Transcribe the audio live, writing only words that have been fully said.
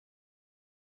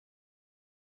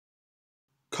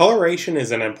Coloration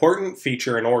is an important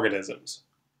feature in organisms.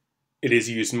 It is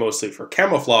used mostly for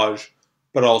camouflage,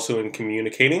 but also in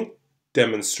communicating,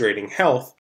 demonstrating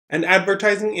health, and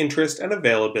advertising interest and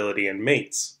availability in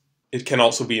mates. It can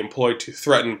also be employed to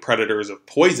threaten predators of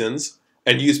poisons,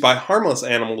 and used by harmless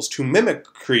animals to mimic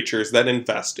creatures that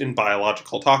invest in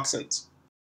biological toxins.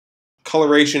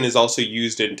 Coloration is also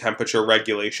used in temperature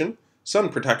regulation, sun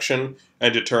protection,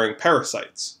 and deterring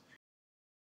parasites.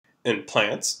 In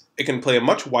plants, it can play a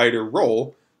much wider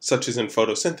role, such as in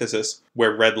photosynthesis,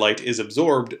 where red light is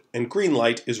absorbed and green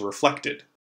light is reflected.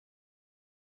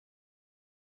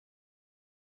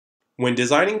 When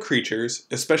designing creatures,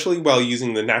 especially while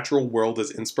using the natural world as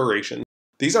inspiration,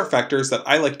 these are factors that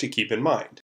I like to keep in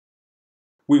mind.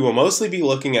 We will mostly be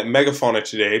looking at megafauna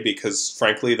today because,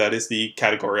 frankly, that is the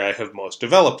category I have most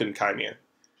developed in Kaimere.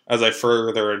 As I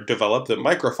further develop the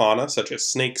microfauna, such as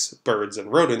snakes, birds,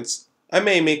 and rodents, I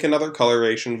may make another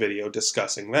coloration video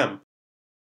discussing them.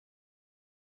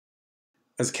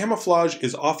 As camouflage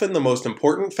is often the most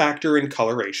important factor in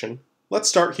coloration, let's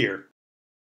start here.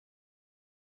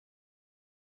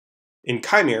 In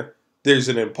Kaimere, there's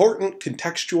an important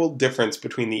contextual difference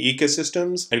between the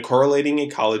ecosystems and correlating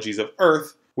ecologies of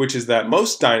Earth, which is that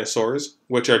most dinosaurs,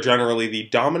 which are generally the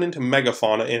dominant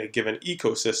megafauna in a given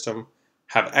ecosystem,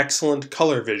 have excellent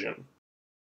color vision.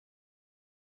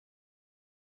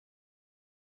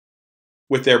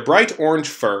 With their bright orange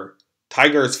fur,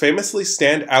 tigers famously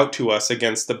stand out to us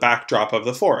against the backdrop of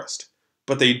the forest,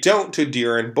 but they don't to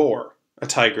deer and boar, a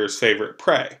tiger's favorite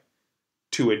prey.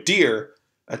 To a deer,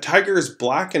 a tiger's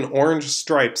black and orange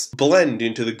stripes blend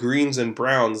into the greens and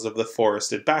browns of the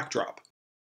forested backdrop.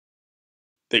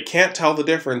 They can't tell the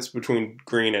difference between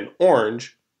green and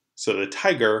orange, so the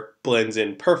tiger blends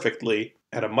in perfectly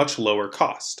at a much lower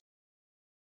cost.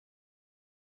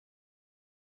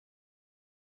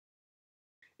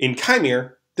 In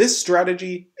Kaimere, this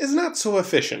strategy is not so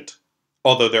efficient.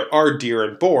 Although there are deer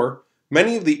and boar,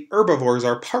 many of the herbivores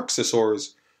are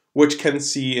parksosaurs, which can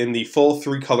see in the full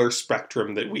three-color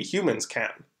spectrum that we humans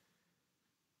can.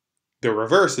 The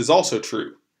reverse is also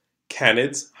true.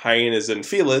 Canids, hyenas, and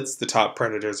felids, the top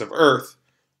predators of Earth,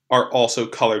 are also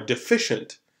color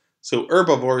deficient, so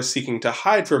herbivores seeking to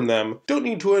hide from them don't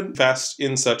need to invest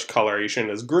in such coloration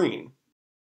as green.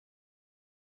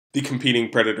 The competing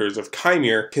predators of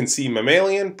Kaimere can see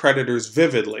mammalian predators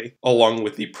vividly, along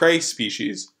with the prey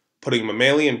species, putting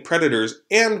mammalian predators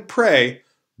and prey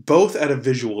both at a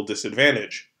visual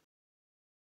disadvantage.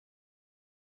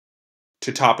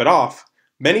 To top it off,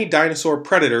 many dinosaur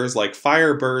predators like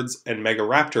firebirds and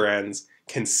megaraptorans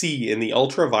can see in the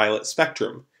ultraviolet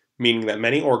spectrum, meaning that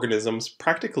many organisms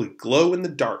practically glow in the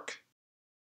dark.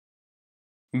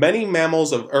 Many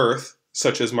mammals of Earth,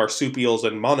 such as marsupials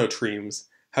and monotremes,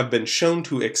 have been shown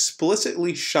to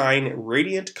explicitly shine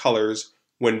radiant colors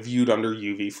when viewed under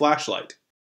UV flashlight.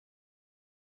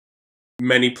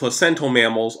 Many placental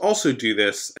mammals also do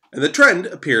this, and the trend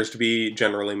appears to be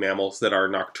generally mammals that are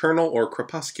nocturnal or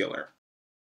crepuscular.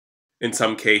 In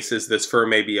some cases, this fur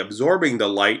may be absorbing the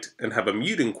light and have a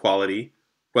muting quality,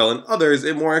 while in others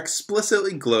it more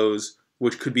explicitly glows,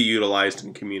 which could be utilized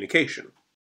in communication.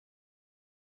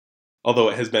 Although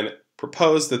it has been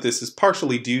proposed that this is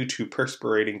partially due to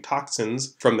perspirating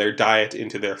toxins from their diet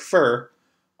into their fur,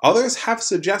 others have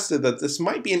suggested that this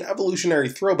might be an evolutionary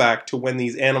throwback to when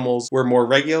these animals were more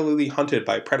regularly hunted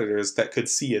by predators that could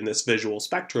see in this visual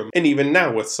spectrum, and even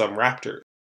now with some raptors.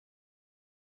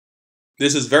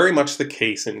 This is very much the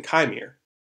case in Kaimere.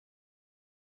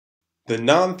 The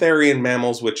non-therian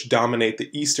mammals which dominate the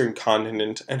eastern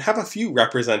continent and have a few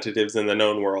representatives in the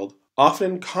known world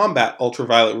often combat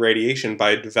ultraviolet radiation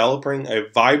by developing a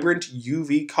vibrant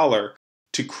UV color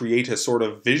to create a sort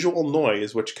of visual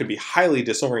noise which can be highly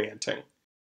disorienting.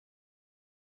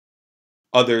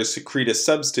 Others secrete a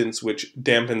substance which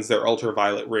dampens their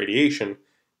ultraviolet radiation,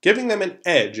 giving them an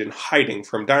edge in hiding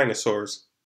from dinosaurs.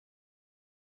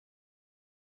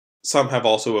 Some have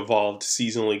also evolved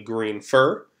seasonally green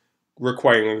fur,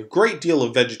 requiring a great deal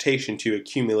of vegetation to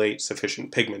accumulate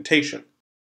sufficient pigmentation.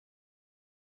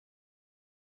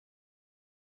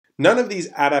 None of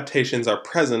these adaptations are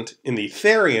present in the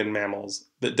therian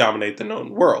mammals that dominate the known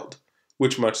world,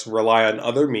 which must rely on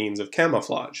other means of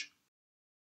camouflage.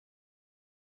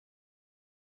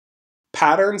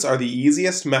 Patterns are the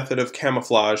easiest method of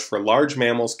camouflage for large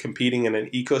mammals competing in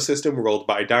an ecosystem ruled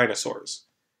by dinosaurs.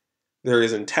 There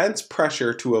is intense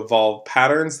pressure to evolve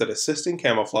patterns that assist in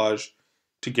camouflage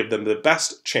to give them the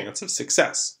best chance of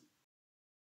success.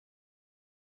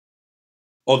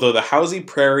 Although the housey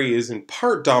prairie is in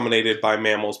part dominated by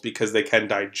mammals because they can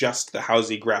digest the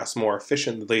housey grass more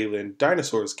efficiently than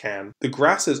dinosaurs can, the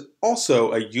grass is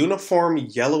also a uniform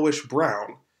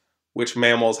yellowish-brown, which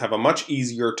mammals have a much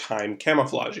easier time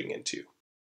camouflaging into.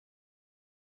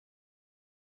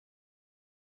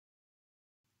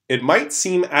 It might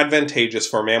seem advantageous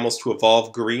for mammals to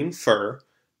evolve green fur,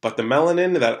 but the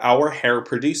melanin that our hair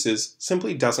produces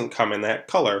simply doesn't come in that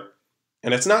color,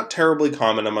 and it's not terribly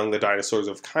common among the dinosaurs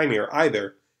of Kaimere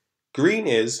either. Green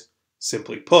is,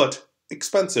 simply put,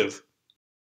 expensive.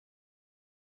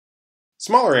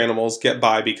 Smaller animals get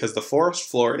by because the forest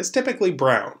floor is typically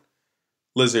brown.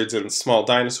 Lizards and small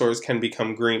dinosaurs can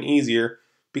become green easier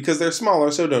because they're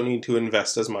smaller, so don't need to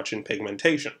invest as much in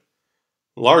pigmentation.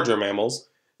 Larger mammals,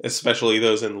 especially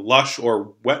those in lush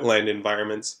or wetland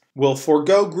environments, will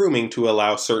forego grooming to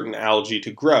allow certain algae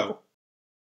to grow.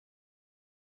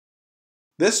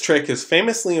 This trick is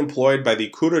famously employed by the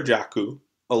kurajaku,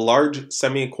 a large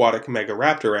semi-aquatic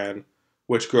megaraptoran,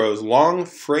 which grows long,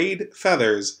 frayed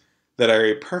feathers that are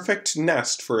a perfect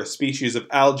nest for a species of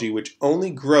algae which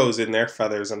only grows in their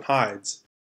feathers and hides.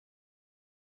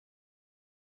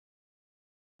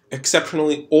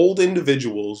 Exceptionally old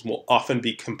individuals will often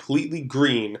be completely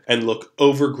green and look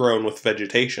overgrown with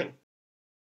vegetation.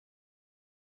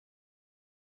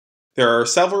 There are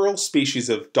several species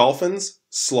of dolphins,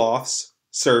 sloths,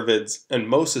 cervids, and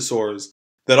mosasaurs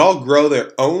that all grow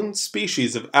their own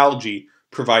species of algae,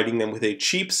 providing them with a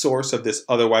cheap source of this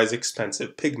otherwise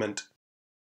expensive pigment.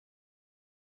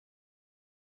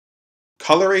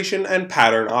 Coloration and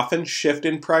pattern often shift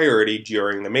in priority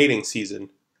during the mating season.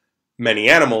 Many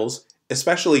animals,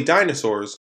 especially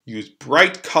dinosaurs, use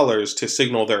bright colors to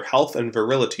signal their health and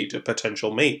virility to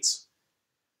potential mates.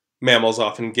 Mammals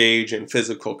often engage in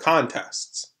physical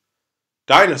contests.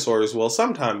 Dinosaurs will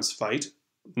sometimes fight,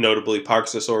 notably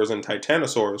Parksosaurs and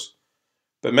Titanosaurs,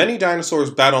 but many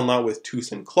dinosaurs battle not with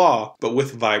tooth and claw, but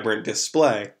with vibrant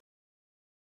display.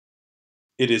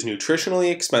 It is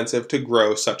nutritionally expensive to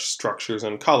grow such structures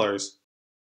and colors.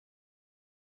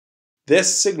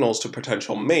 This signals to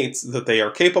potential mates that they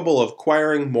are capable of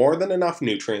acquiring more than enough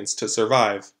nutrients to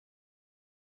survive.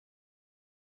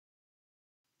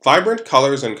 Vibrant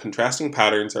colors and contrasting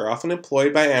patterns are often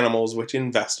employed by animals which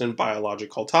invest in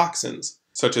biological toxins,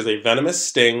 such as a venomous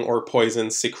sting or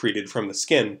poison secreted from the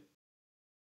skin.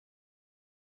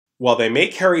 While they may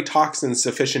carry toxins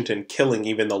sufficient in killing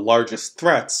even the largest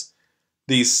threats,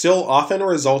 these still often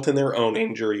result in their own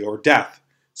injury or death,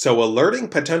 so alerting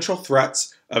potential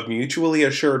threats of mutually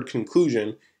assured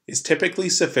conclusion is typically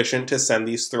sufficient to send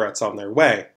these threats on their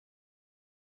way.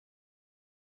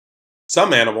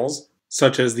 Some animals,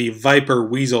 such as the viper,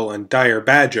 weasel, and dire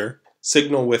badger,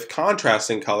 signal with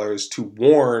contrasting colors to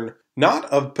warn not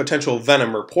of potential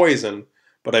venom or poison,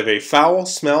 but of a foul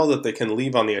smell that they can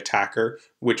leave on the attacker,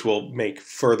 which will make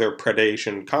further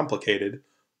predation complicated,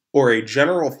 or a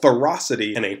general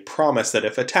ferocity and a promise that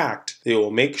if attacked, they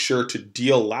will make sure to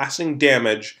deal lasting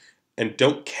damage and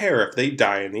don't care if they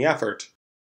die in the effort.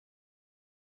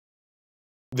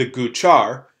 The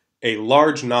guchar, a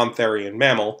large non-therian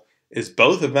mammal, is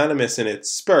both venomous in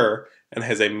its spur and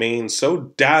has a mane so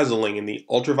dazzling in the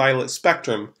ultraviolet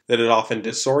spectrum that it often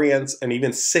disorients and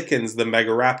even sickens the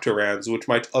megaraptorans which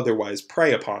might otherwise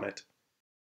prey upon it.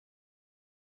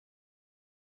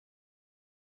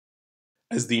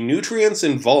 As the nutrients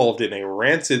involved in a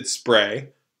rancid spray,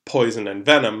 poison and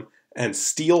venom, and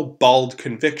steel-balled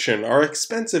conviction are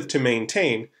expensive to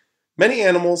maintain, many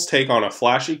animals take on a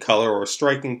flashy color or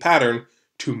striking pattern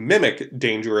to mimic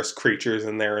dangerous creatures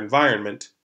in their environment.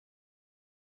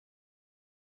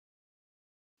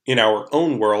 In our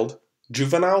own world,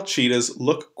 juvenile cheetahs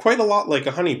look quite a lot like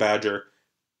a honey badger,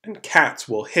 and cats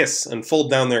will hiss and fold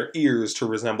down their ears to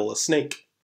resemble a snake.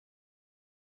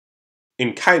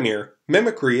 In Kaimere,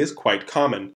 mimicry is quite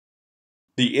common.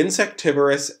 The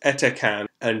insectivorous Etecan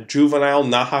and juvenile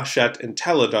Nahashet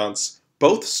intelligence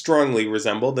both strongly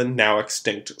resemble the now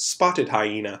extinct spotted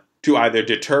hyena, to either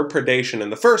deter predation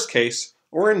in the first case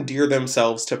or endear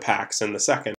themselves to packs in the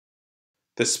second.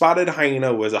 The spotted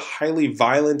hyena was a highly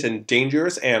violent and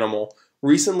dangerous animal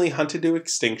recently hunted to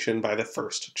extinction by the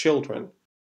first children.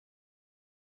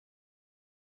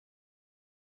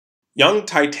 Young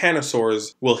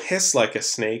titanosaurs will hiss like a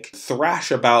snake,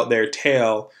 thrash about their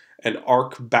tail, and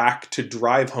arc back to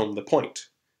drive home the point.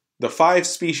 The 5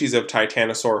 species of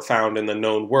titanosaur found in the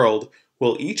known world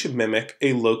will each mimic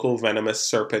a local venomous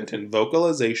serpent in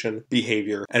vocalization,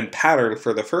 behavior, and pattern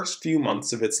for the first few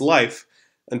months of its life,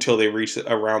 until they reach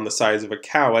around the size of a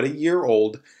cow at a year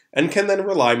old, and can then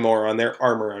rely more on their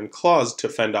armor and claws to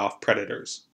fend off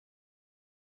predators.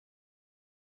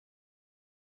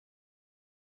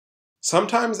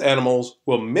 Sometimes animals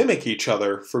will mimic each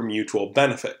other for mutual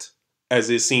benefit, as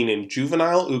is seen in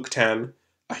juvenile Uctan,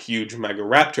 a huge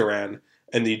Megaraptoran,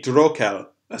 and the Drokel,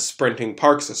 a sprinting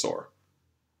Parksosaur.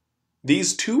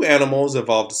 These two animals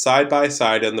evolved side by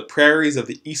side on the prairies of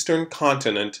the eastern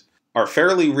continent, are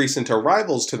fairly recent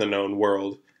arrivals to the known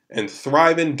world, and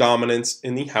thrive in dominance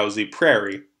in the Hausi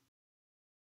Prairie.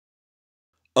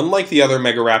 Unlike the other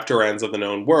Megaraptorans of the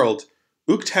known world,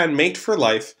 Uctan mate for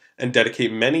life and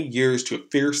dedicate many years to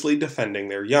fiercely defending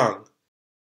their young.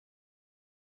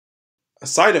 A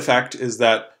side effect is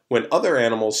that when other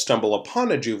animals stumble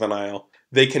upon a juvenile,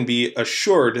 they can be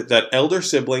assured that elder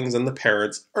siblings and the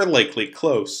parents are likely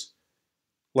close.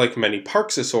 Like many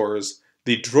Parksosaurs,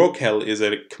 the Drokel is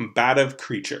a combative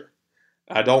creature.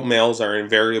 Adult males are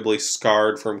invariably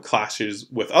scarred from clashes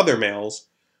with other males,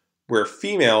 where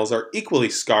females are equally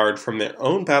scarred from their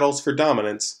own battles for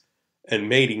dominance, and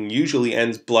mating usually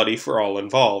ends bloody for all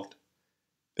involved.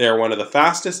 They are one of the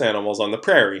fastest animals on the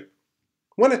prairie.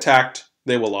 When attacked,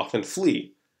 they will often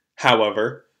flee.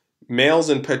 However, males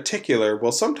in particular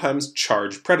will sometimes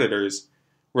charge predators,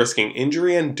 risking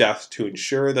injury and death to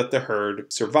ensure that the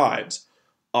herd survives,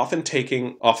 often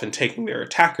taking their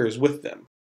attackers with them.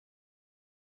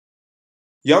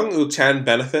 Young Uctan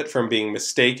benefit from being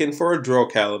mistaken for a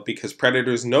Drokel because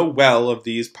predators know well of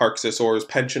these Parksosaurs'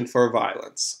 penchant for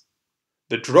violence.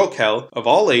 The Drokel, of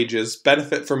all ages,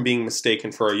 benefit from being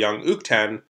mistaken for a young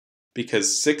Uctan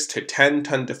because 6 to 10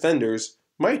 ton defenders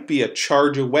might be a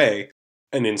charge away,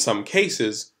 and in some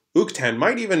cases, Uctan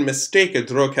might even mistake a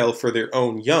Drokel for their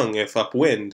own young if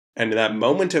upwind, and that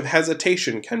moment of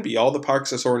hesitation can be all the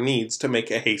Parksosaur needs to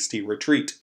make a hasty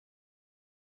retreat.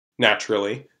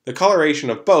 Naturally, the coloration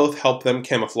of both help them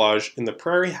camouflage in the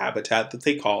prairie habitat that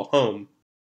they call home.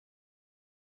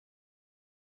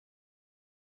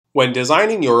 When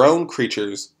designing your own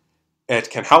creatures, it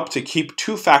can help to keep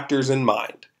two factors in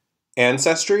mind: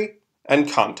 ancestry and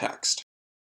context.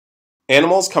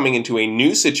 Animals coming into a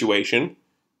new situation,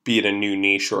 be it a new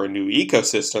niche or a new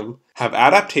ecosystem, have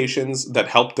adaptations that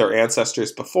helped their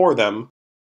ancestors before them,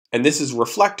 and this is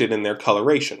reflected in their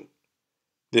coloration.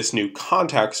 This new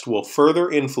context will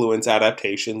further influence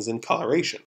adaptations in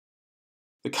coloration.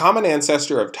 The common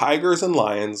ancestor of tigers and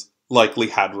lions likely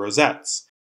had rosettes,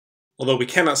 although we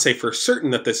cannot say for certain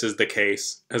that this is the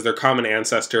case, as their common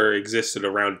ancestor existed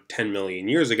around 10 million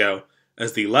years ago,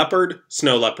 as the leopard,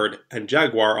 snow leopard, and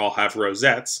jaguar all have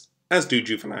rosettes, as do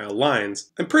juvenile lions.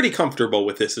 I'm pretty comfortable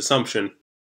with this assumption.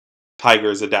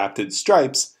 Tigers adapted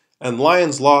stripes, and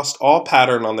lions lost all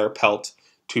pattern on their pelt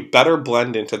to better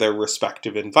blend into their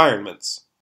respective environments.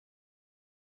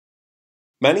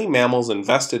 Many mammals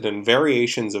invested in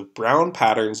variations of brown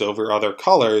patterns over other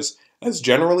colors, as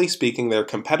generally speaking their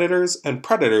competitors and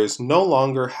predators no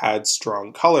longer had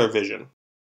strong color vision.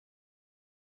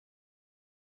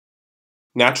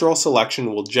 Natural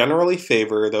selection will generally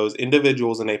favor those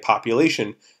individuals in a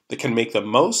population that can make the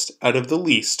most out of the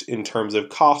least in terms of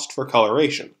cost for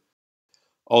coloration.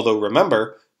 Although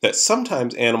remember that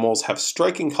sometimes animals have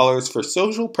striking colors for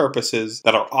social purposes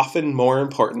that are often more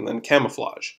important than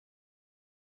camouflage.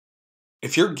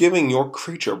 If you're giving your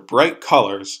creature bright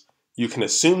colors, you can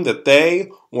assume that they,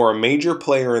 or a major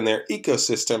player in their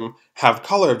ecosystem, have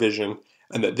color vision,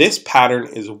 and that this pattern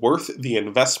is worth the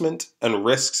investment and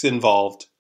risks involved.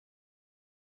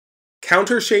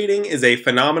 Countershading is a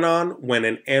phenomenon when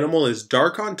an animal is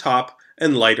dark on top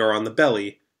and lighter on the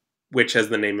belly, which, as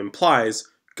the name implies,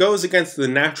 goes against the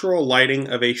natural lighting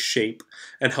of a shape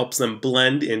and helps them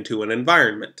blend into an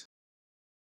environment.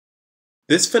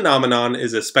 This phenomenon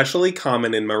is especially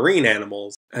common in marine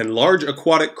animals, and large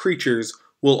aquatic creatures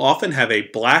will often have a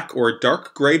black or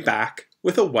dark gray back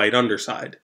with a white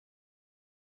underside.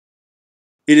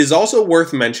 It is also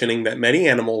worth mentioning that many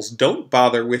animals don't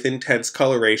bother with intense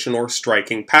coloration or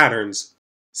striking patterns.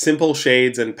 Simple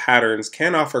shades and patterns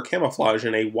can offer camouflage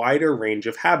in a wider range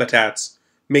of habitats,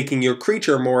 making your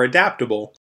creature more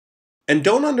adaptable. And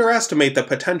don't underestimate the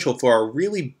potential for a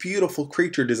really beautiful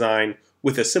creature design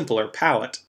with a simpler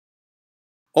palette.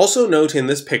 Also note in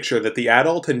this picture that the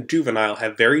adult and juvenile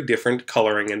have very different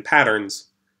coloring and patterns.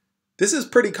 This is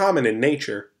pretty common in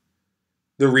nature.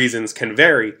 The reasons can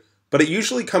vary, but it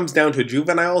usually comes down to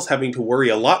juveniles having to worry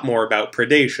a lot more about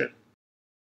predation.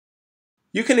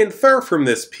 You can infer from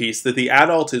this piece that the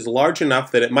adult is large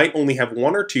enough that it might only have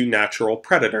 1 or 2 natural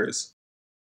predators.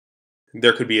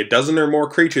 There could be a dozen or more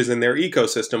creatures in their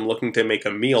ecosystem looking to make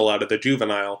a meal out of the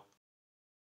juvenile.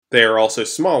 They are also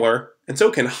smaller, and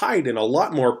so can hide in a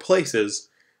lot more places,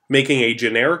 making a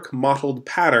generic mottled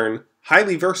pattern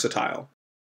highly versatile.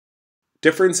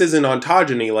 Differences in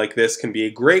ontogeny like this can be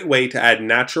a great way to add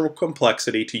natural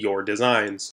complexity to your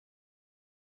designs.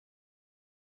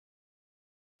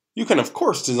 You can of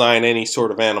course design any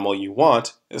sort of animal you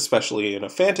want, especially in a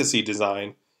fantasy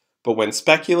design, but when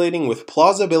speculating with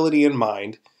plausibility in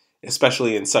mind,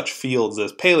 especially in such fields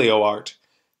as paleo art,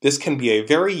 this can be a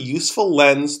very useful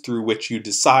lens through which you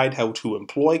decide how to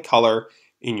employ color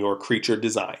in your creature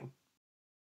design.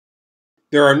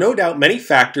 There are no doubt many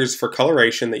factors for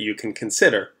coloration that you can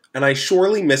consider, and I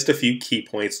surely missed a few key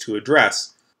points to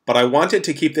address, but I wanted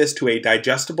to keep this to a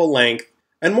digestible length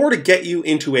and more to get you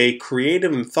into a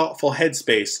creative and thoughtful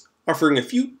headspace, offering a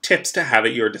few tips to have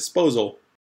at your disposal.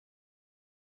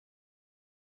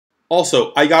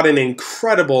 Also, I got an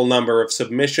incredible number of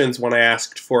submissions when I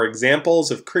asked for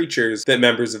examples of creatures that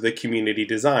members of the community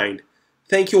designed.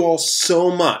 Thank you all so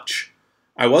much!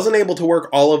 I wasn't able to work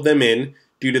all of them in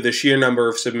due to the sheer number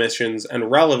of submissions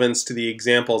and relevance to the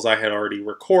examples I had already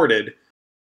recorded,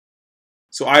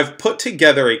 so I've put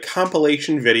together a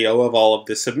compilation video of all of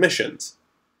the submissions.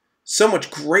 So much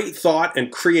great thought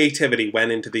and creativity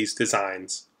went into these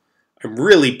designs. I'm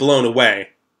really blown away.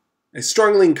 I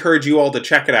strongly encourage you all to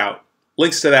check it out.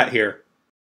 Links to that here.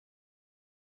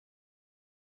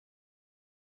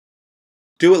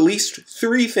 Do at least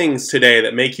 3 things today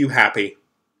that make you happy.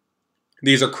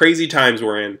 These are crazy times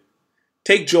we're in.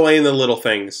 Take joy in the little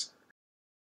things.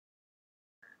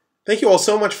 Thank you all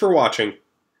so much for watching.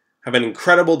 Have an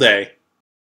incredible day.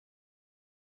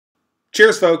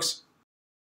 Cheers, folks!